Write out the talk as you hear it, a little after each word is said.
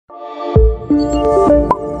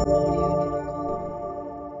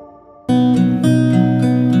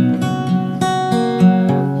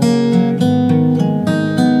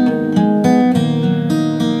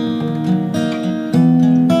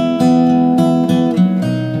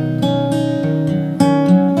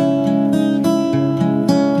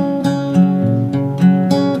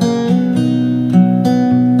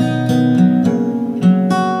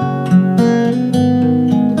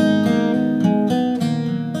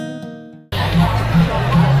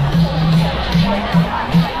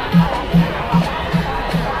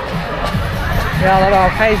让老板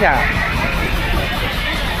拍一下。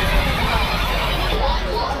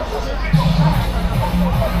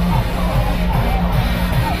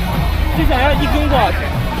这想要一根多少钱？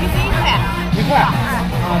一根1块。1块。啊，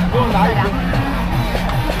给我拿1根。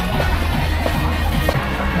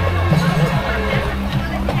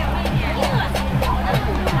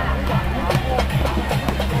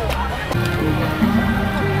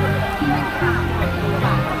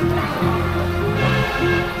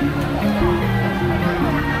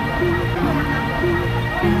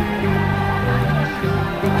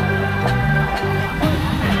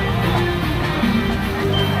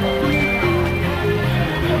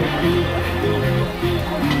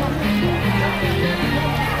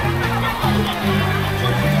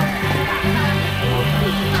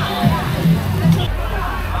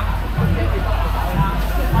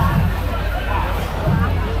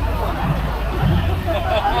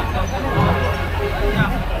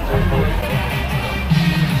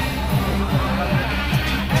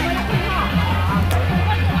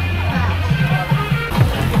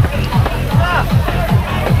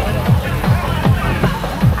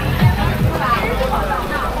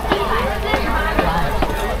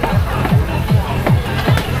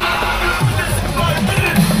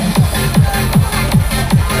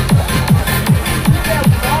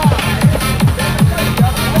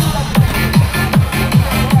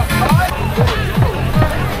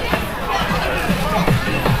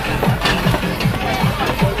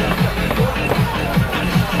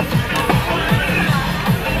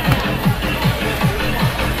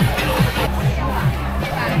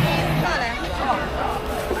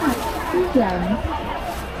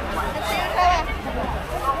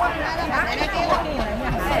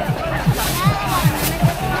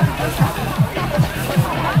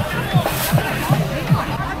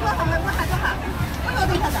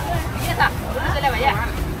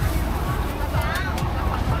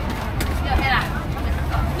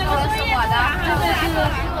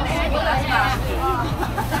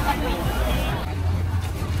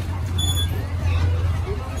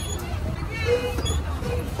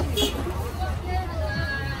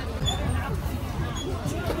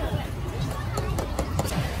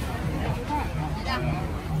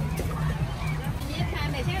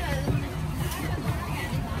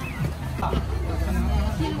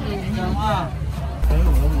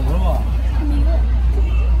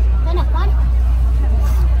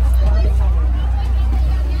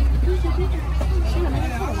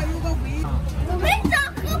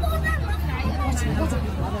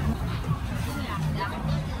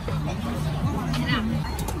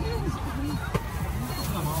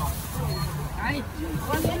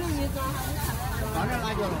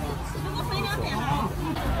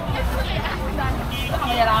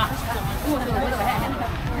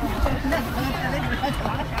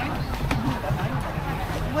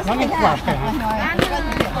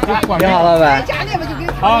 你好，老板。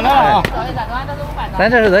好，来了啊。咱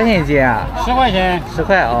这是多少钱一斤啊？10块钱。10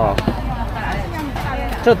块哦。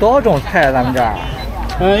这多少种菜？咱们这儿？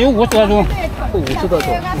有50多种。50多种，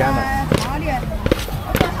天哪！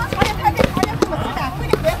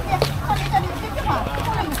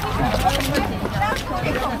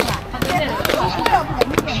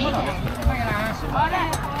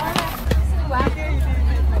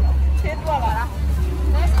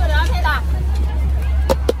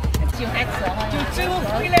只有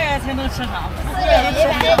回来才能吃上。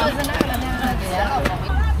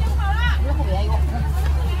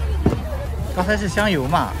刚才是香油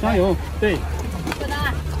嘛？香油，对。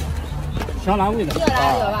香辣味的。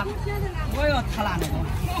啊。我要特辣那种。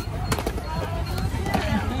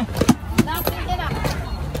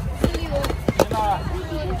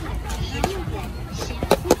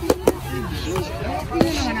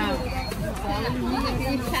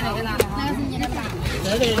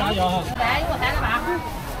这个辣椒哈。来，给我3个吧。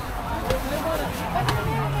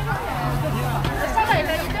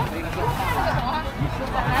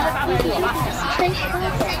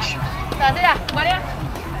这个我的。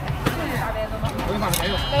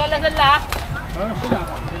那是辣。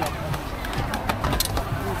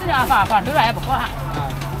这样放水了也不好哈。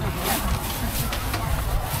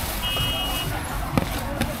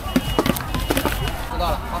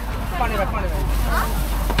放里边，放里边。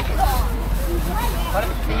好嘞，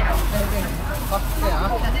好，这样啊。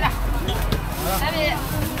这边，这边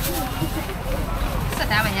13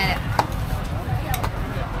块钱的。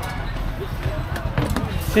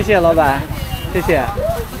谢谢老板，谢谢。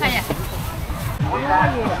不客气。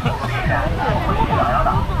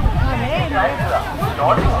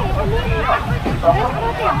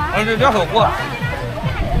这2口锅。啊，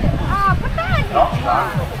不大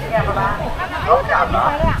的。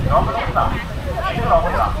2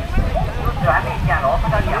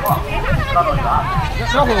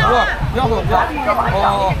口锅，2口锅。哦。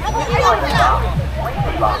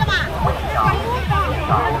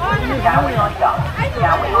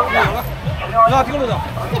那听着的。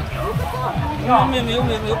没有别的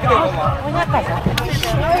吗？我家干啥？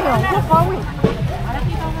哎呦，我好味。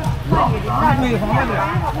没有方便的。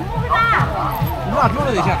那听着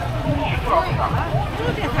就行。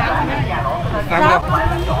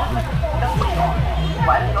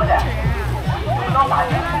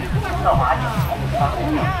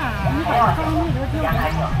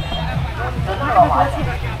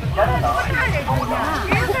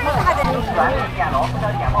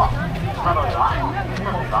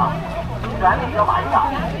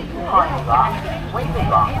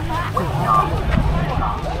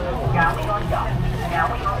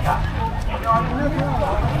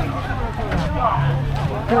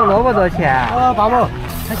这个萝卜多少钱8毛，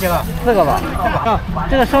才几个？4个吧。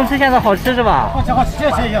这个生吃现在好吃是吧？好吃好吃，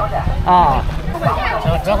行。啊。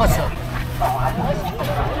真好吃。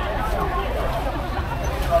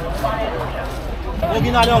我给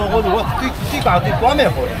拿2个，我最干最光卖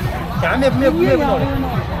好的，现在卖不到的。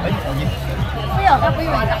不要，他不用一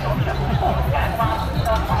个。这。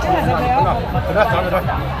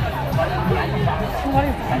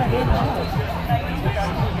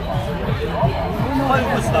我也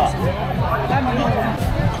不知道。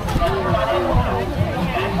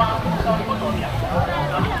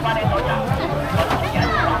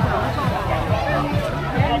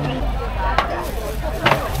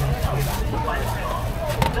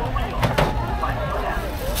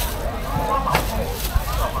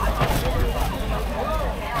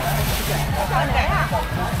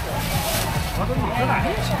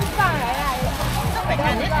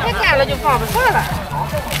太干了就放不出来了。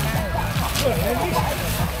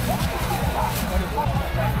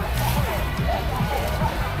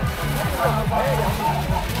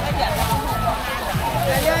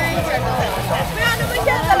不要这么现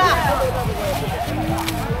实了。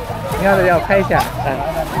你要不要拍一下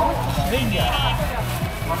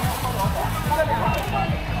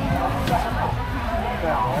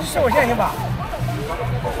？15块钱吧。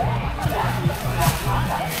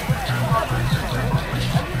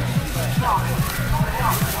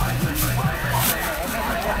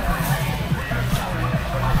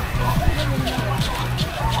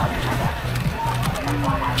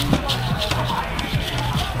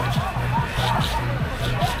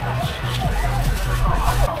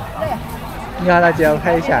你好，大姐，我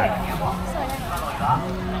拍一下。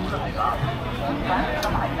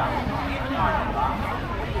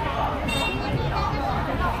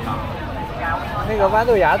那个豌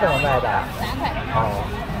豆芽怎么卖的？3块。哦。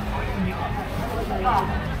3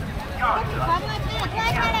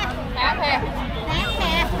块。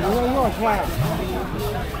1块。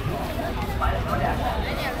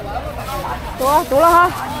多了哈。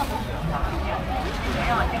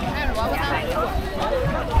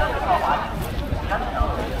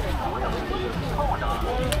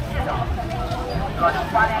各种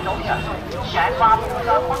花莲豆片，现抓土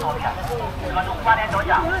的土豆片，各种花莲豆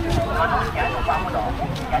酱，各种鲜肉刮胡豆，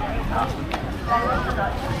鲜推车，来吃的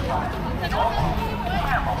肉包、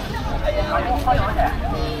面包，各种火油菜、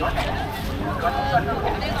蔬菜，各种各种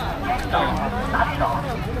咸鱼豆、大鱼豆，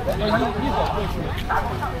各种大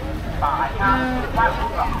肚肠、大虾、丸子、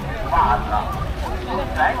袜子，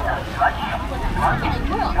真是热气热气，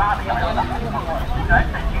啥子要有的，真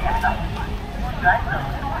是体验的，真是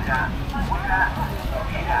服务员。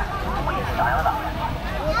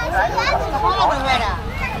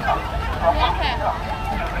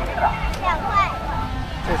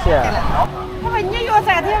谢谢。我问你药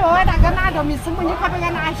材，他说我大哥拿着没吃过，你可别给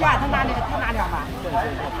他拿下，他拿了吧。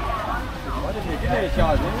我这没给那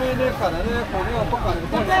下，因为那喝的那口粮不喝那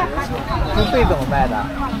个。猪肺怎么卖的？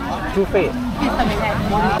猪肺。一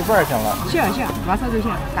半行了。行，多少就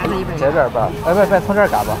行，干这100。这边吧，不，从这儿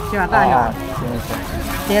干吧。行，大小。行。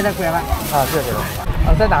这再贵吧？啊，是。啊，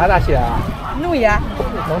在哪个大学啊？农业。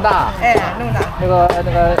农大。哎，农大。那个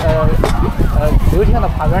刘厅的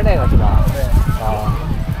旁边那个是吧？对。啊。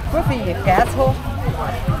不费甘草。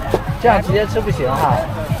这样直接吃不行哈。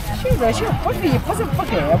熏肉小不肥，不是不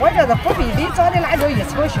盖，我觉得不肥的长的那肉一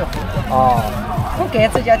炒小。哦，不盖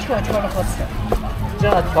直接调了好吃。这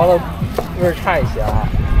样调的味儿差一些啊。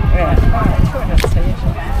哎，调着吃一吃。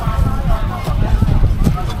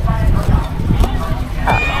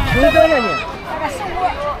能掉下去？大概15。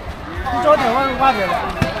你找点挖点了。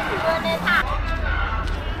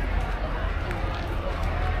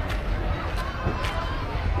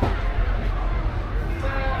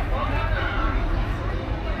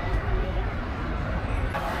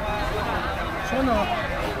说呢？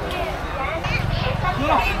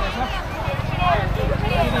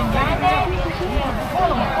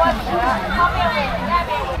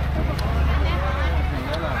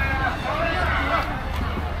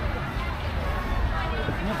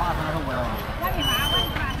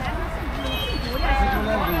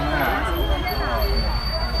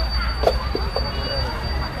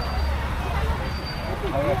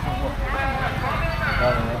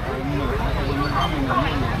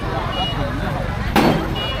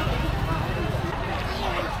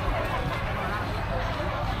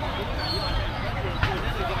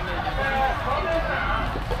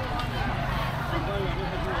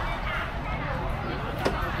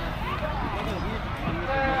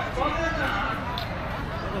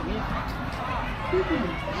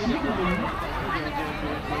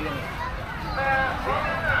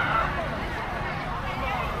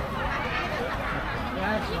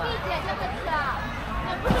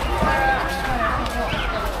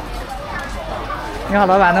你好，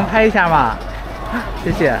老板，能拍一下吗？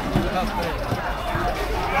谢谢。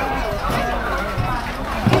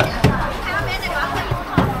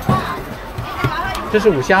这是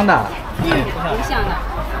五香的。五香的。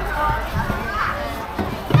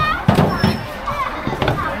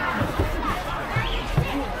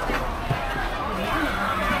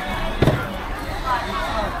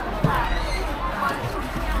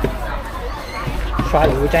刷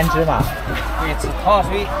油沾芝麻。对，吃糖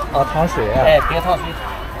水。哦，糖水。哎，别糖水。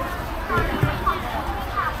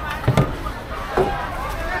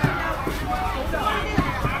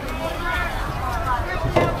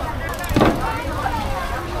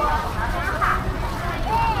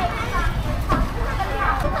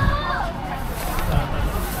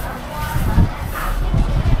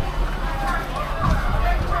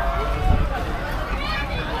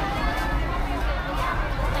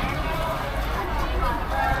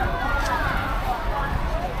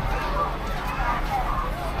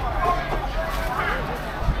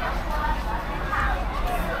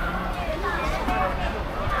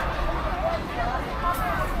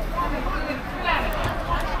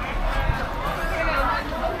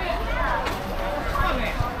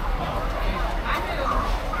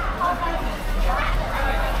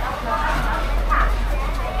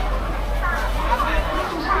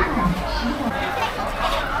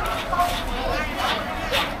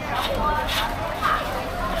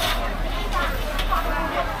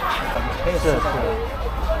是。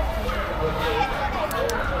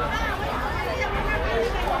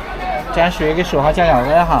沾水给手上降降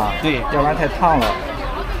温哈，对，要不然太烫了。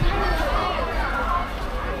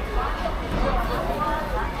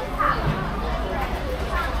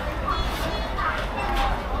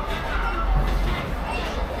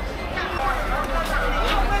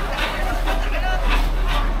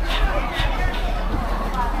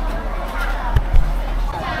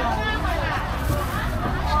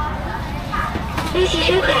恭喜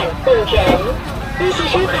收看5元，恭喜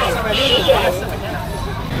收看10元。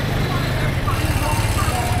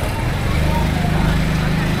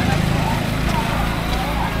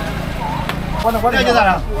我的几张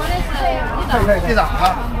了？可以，几张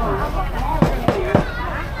啊？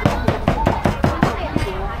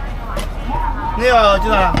你要几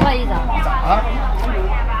张了？我一张。啊？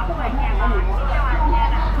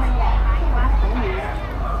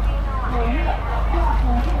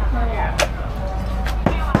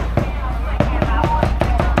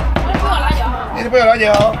你不要辣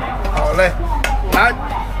椒。好嘞，那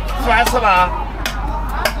蒜吃吧？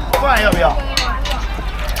蒜要不要？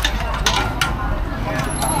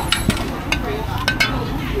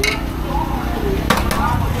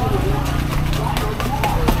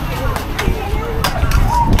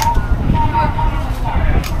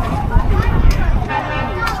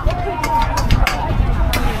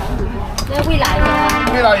味辣一点。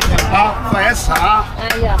味道一点啊，蒜也吃啊。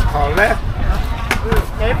哎呀。好嘞。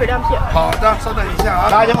来一份2片。好的，稍等一下啊。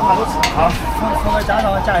辣椒好多吃啊。从那加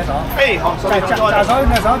上加一勺。哎，好，稍等一下。加上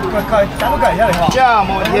那上加都盖下来哈。加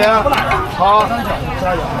没问题。不辣的。好。加上椒，吃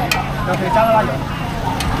辣椒。然后可以加上辣椒。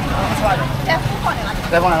不吃辣椒。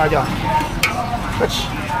再放点辣椒。客气。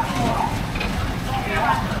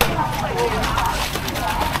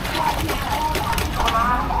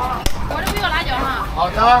好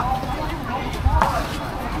的。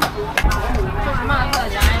这是嘛色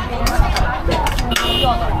家要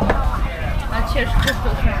的，俺确实是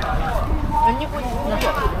你不拿个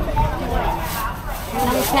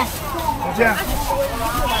钱。多少钱？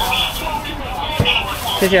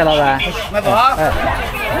谢谢老板。买走啊！哎。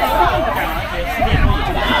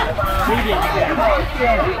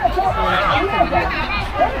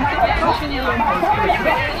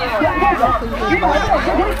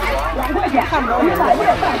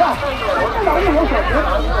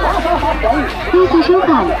第一次收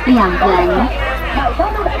看2元。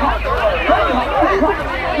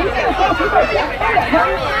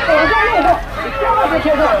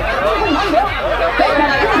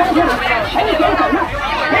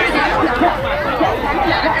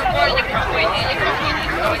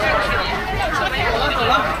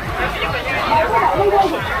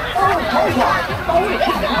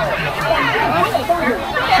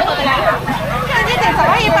这你得早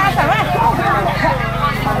一把3万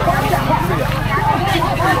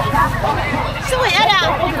，10块钱的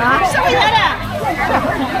啊，10块钱的。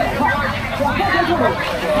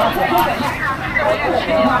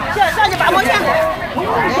上去8毛钱。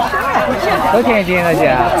多少钱一斤那姐？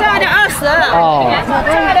这样的20。哦。这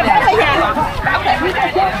样的8块钱，8块。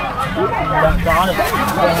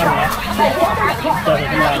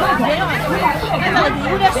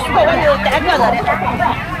有点虚高，我就单个子的。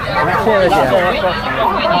谢谢姐。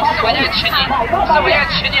10块钱吃你，10块钱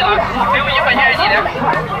吃你了，没有1块钱你的。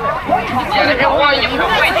家里面我1份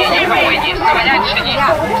回你，1份回你，10块钱吃你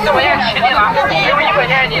，10块钱吃你了，没有1块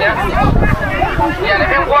钱你的。家里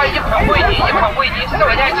面我1份回你，1份回你，10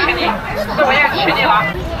块钱吃你，10块钱吃你了。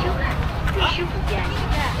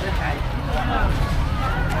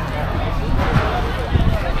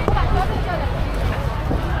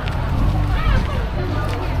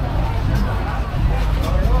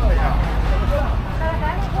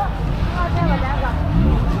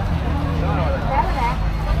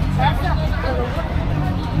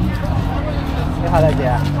你好，大姐。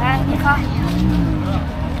哎，你好。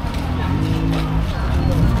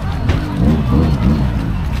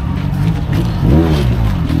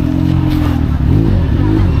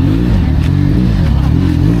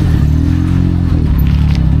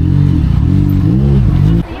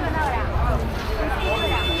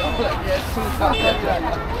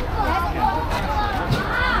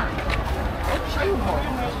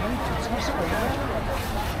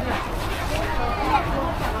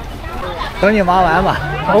等你忙完吧，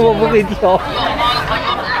我不会挑。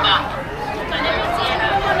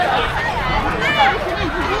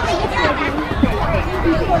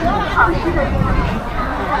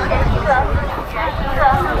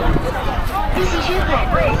继续收看3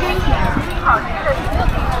元。好吃的3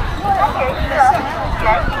元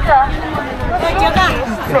1个，元1个。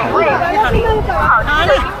美味冰淇淋，好吃的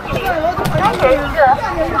冰淇淋，3元1个，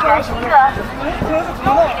元1个。冰淇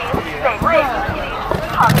淋，美味冰淇淋，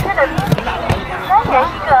好吃的冰淇淋，3元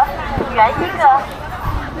1个，元1个。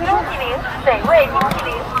冰淇淋，美味冰淇淋，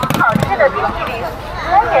好吃的冰淇淋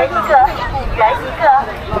，3元1个，元1个。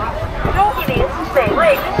冰淇淋，美味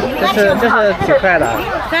冰淇淋，这是几块的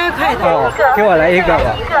3块的。哦，给我来1个吧。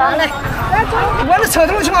来，我的车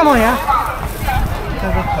头情况怎么样？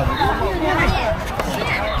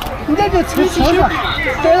你这就吃清楚，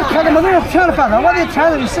这看这么多人全是饭的，我这天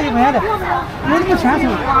是11块钱的，我这个天数，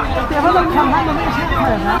别说这看他们没钱看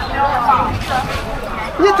啥。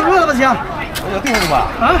你对我不行？我要对什么？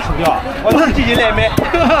啊？收掉，我自己来买。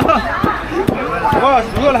我要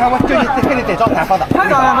如果的话，我叫你还得再找3房的。太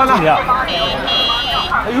高了，高了。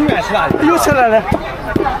有远吃的。有吃的嘞。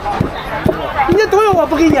你都有我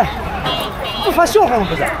不给你，不发笑话吗？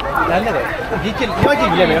不是，咱那个你进2进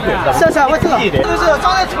里面会，是，我知道。就是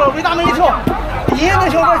长得丑，伟大那一条，一人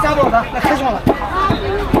小孩夹包子，那可香了。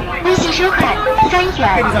继续收看3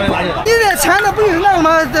元。你这钱那不就是那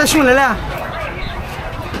么凶的嘞？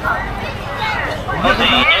我是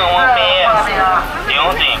宁文飞，宁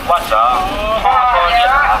镇国车，黄草地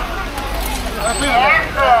产。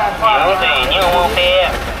宁镇宁文飞，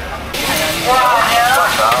国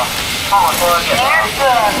车，黄草地产。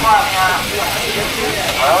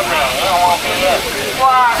宁镇宁文飞，国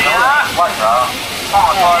车，黄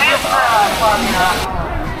草地产。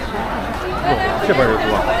这边的多。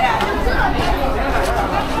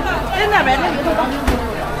在那边那个。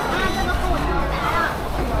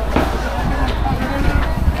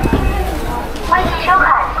欢迎收看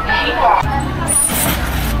10元。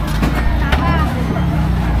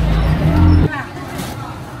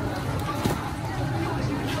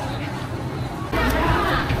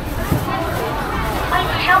欢迎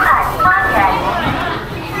收看8元。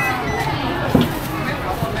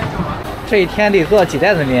这一天得做几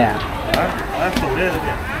袋子面？4、5袋子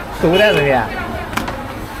面。4、5袋子面。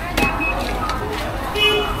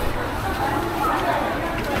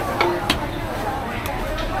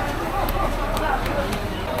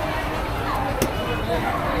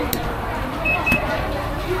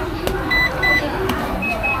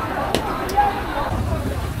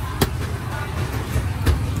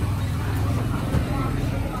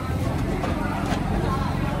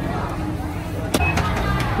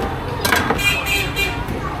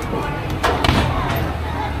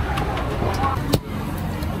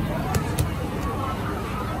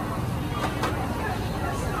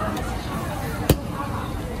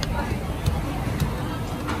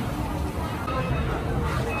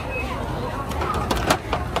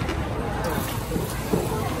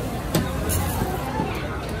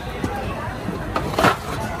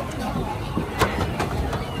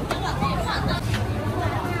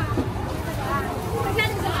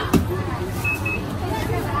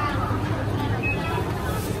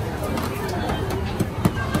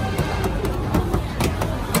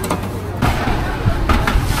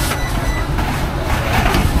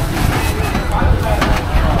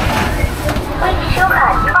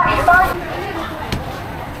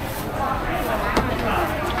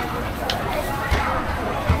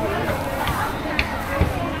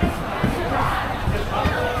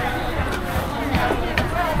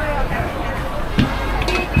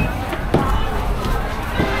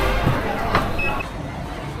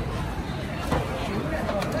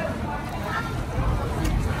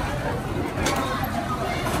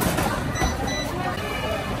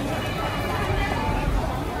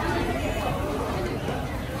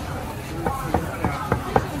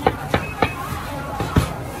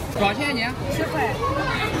多少钱呢？10块。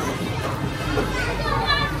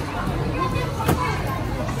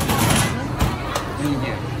理解。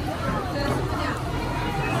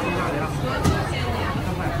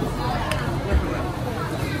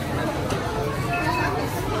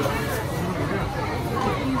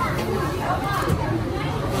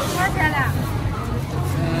多少钱了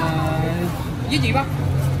？1斤吧，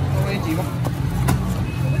我给你斤吧。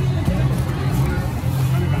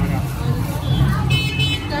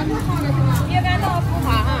别干到浮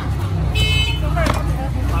夸哈。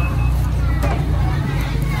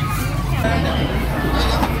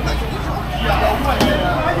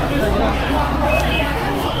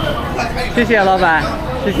谢谢老板，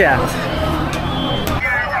谢谢。